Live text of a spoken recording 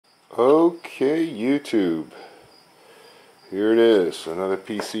Okay, YouTube, here it is, another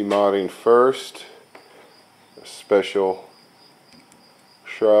PC modding first, a special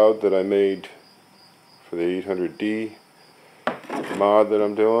shroud that I made for the 800D mod that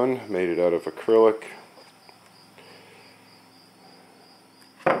I'm doing. Made it out of acrylic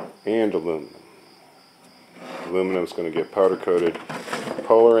and aluminum. Aluminum's going to get powder coated.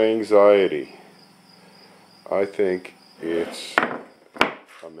 Polar Anxiety. I think it's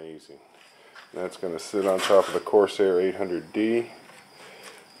amazing. That's going to sit on top of the Corsair 800D.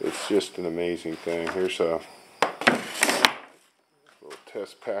 It's just an amazing thing. Here's a little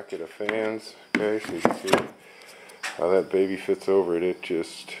test packet of fans. Okay, so you can see how that baby fits over it.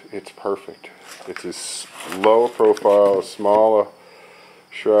 It's perfect. It's as low a profile, as small a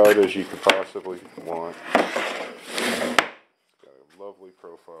shroud as you could possibly want. It's got a lovely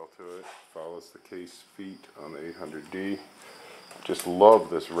profile to it. Follows the case feet on the 800D. Just love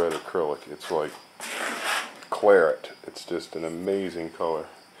this red acrylic. It's like claret. It's just an amazing color.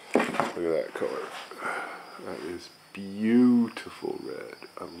 Look at that color. That is beautiful red.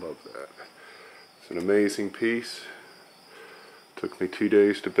 I love that. It's an amazing piece. Took me 2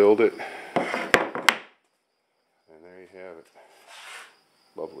 days to build it. And there you have it.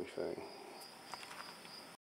 Lovely thing.